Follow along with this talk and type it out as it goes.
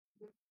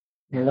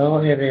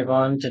Hello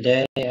everyone,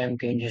 today I'm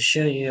going to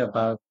show you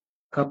about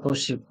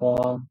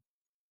Kaposiform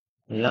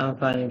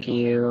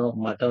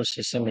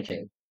Lymphangiomatosis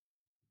imaging.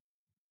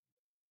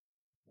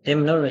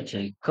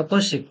 Terminology: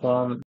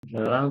 Kaposiform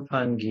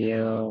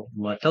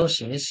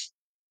Lymphangiomatosis,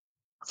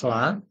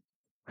 CLA,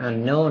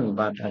 unknown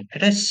but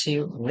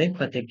aggressive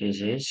lymphatic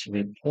disease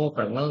with poor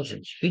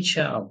prognosis,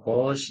 feature of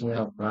both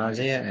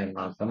neoplasia and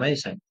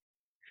malformation,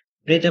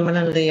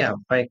 predominantly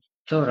affect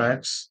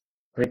thorax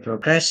with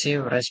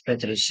progressive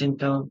respiratory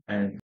symptoms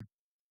and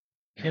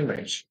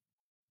hemorrhage.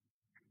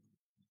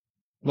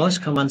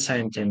 Most common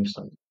symptoms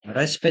are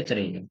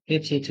respiratory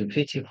 50 to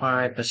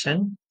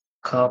 55%,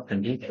 cough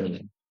and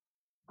breathing,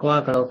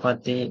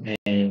 coagulopathy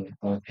and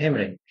or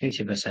hemorrhage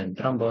 50%,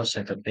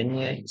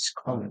 thrombocytopenia is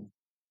common,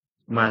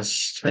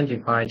 mass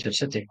 25 to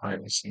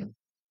 35%.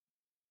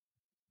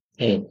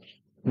 8.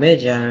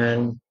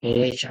 Median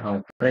age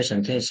of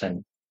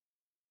presentation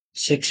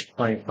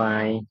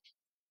 6.5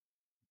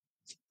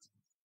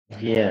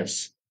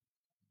 years.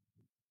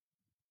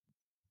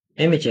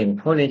 Imaging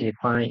fully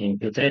defined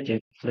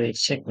infiltrative fluid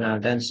signal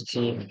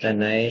density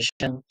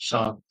examination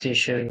soft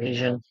tissue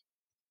lesion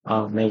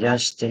of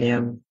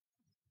mediastinum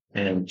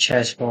and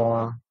chest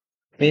wall,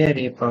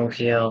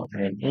 peribronchial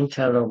and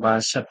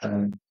interlobar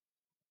septum,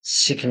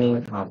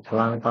 thickening of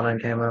lung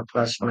parenchyma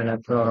plus minor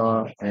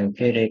pleural and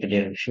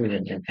pericardial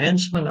effusion,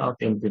 enhancement of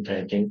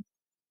infiltrating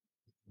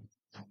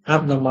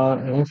abnormal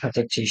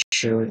lymphatic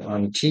tissue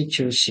on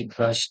T2C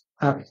plus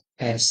up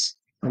as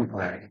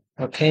umpire.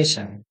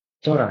 Occasion,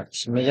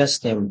 thorax,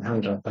 mediastinum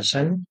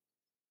 100%,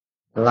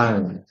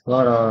 lung,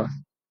 pleural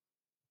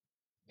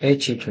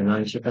 80 to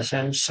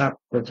 90%,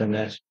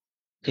 subcutaneous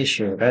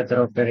tissue,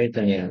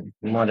 retroperitoneal,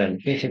 more than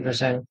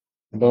 50%,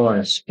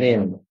 bone,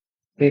 spleen,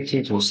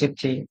 50 to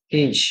 60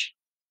 each,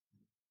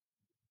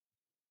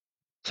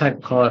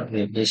 type called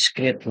with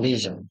discrete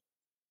lesion.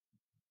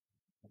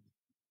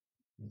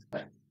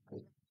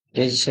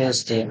 This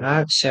is the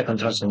axial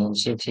contraction in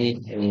CT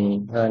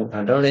in an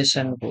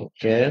adolescent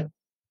girl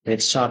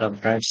with sort of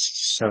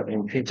breast cell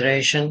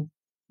infiltration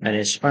and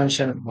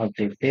expansion of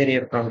the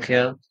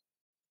peribronchial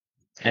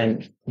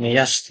and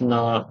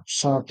mediastinal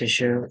soft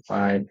tissue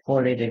by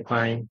poorly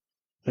defined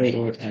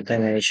fluid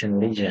attenuation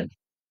lesion.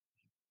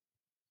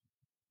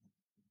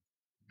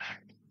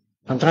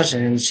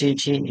 Contraction in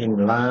CT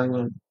in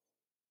lung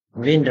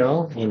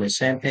window in the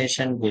same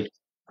patient with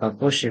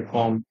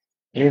Kaposiform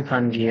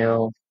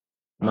lymphangiomatosis,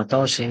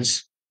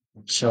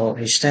 so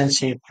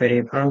extensive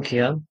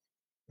peribronchial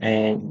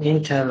and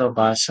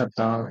interlobar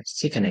septal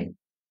thickening.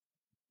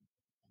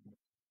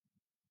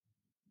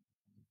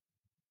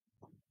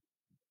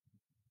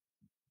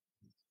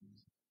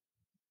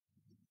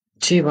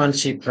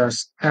 T1C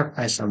plus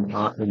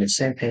FSMR in the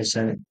same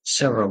patient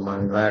several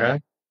months later,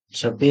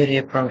 so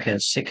peribronchial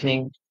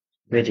thickening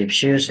with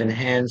diffuse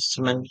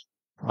enhancement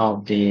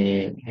of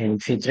the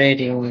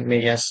infiltrating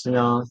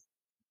mediastinal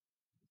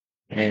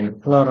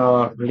and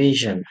pleural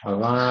lesion,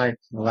 like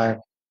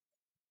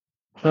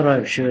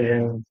pleural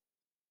effusion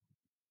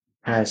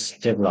has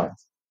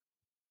developed.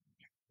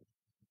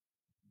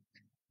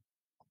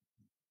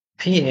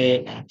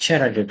 PA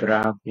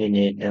cherograph in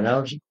an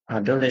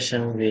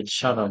adolescent with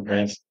short of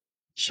breath,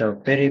 so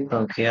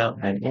peribronchial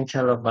and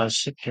interlobar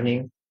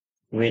thickening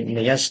with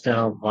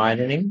mediastinal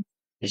widening.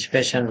 This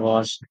patient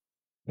was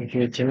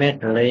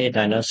ultimately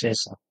diagnosed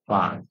as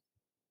far.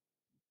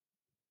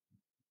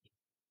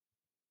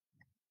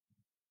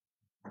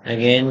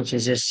 Again,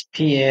 this is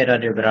PA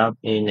radiograph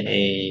in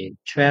a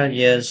 12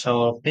 years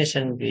old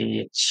patient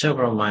with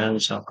several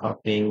months of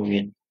coughing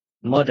with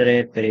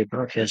moderate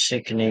peribronchial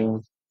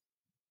thickening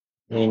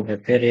in the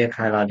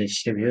pericardial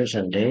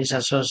distribution. There is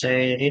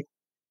associated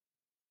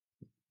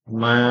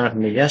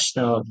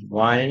mediastinal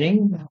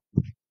widening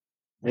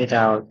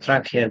without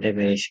tracheal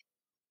deviation.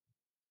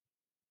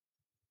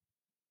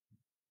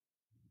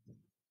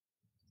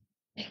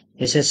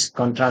 This is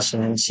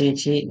contrasting in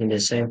CT in the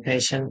same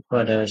patient,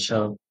 further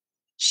so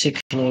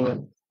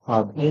thickening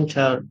of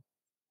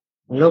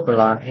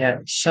interlobular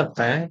hair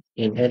septa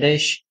in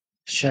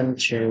addition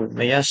to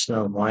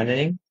mediastinal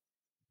widening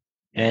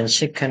and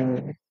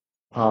thickening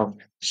of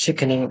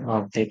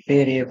the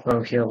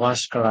peribronchial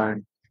vascular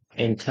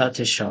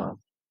interstitial.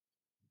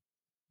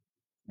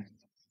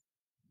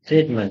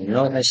 Treatment: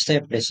 no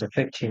established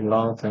effective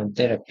long-term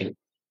therapy.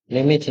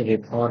 Limited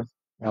report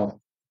of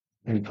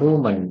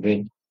improvement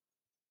with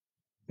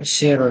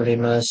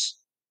sirolimus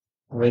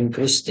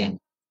vincristine.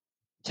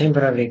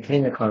 Temporary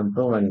clinical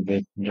improvement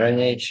with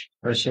drainage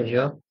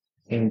procedure,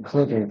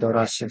 including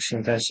thoracic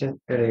synthesis,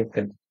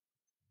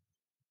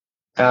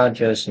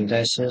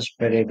 cardiosynthesis,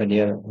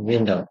 pericardial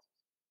window.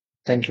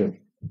 Thank you.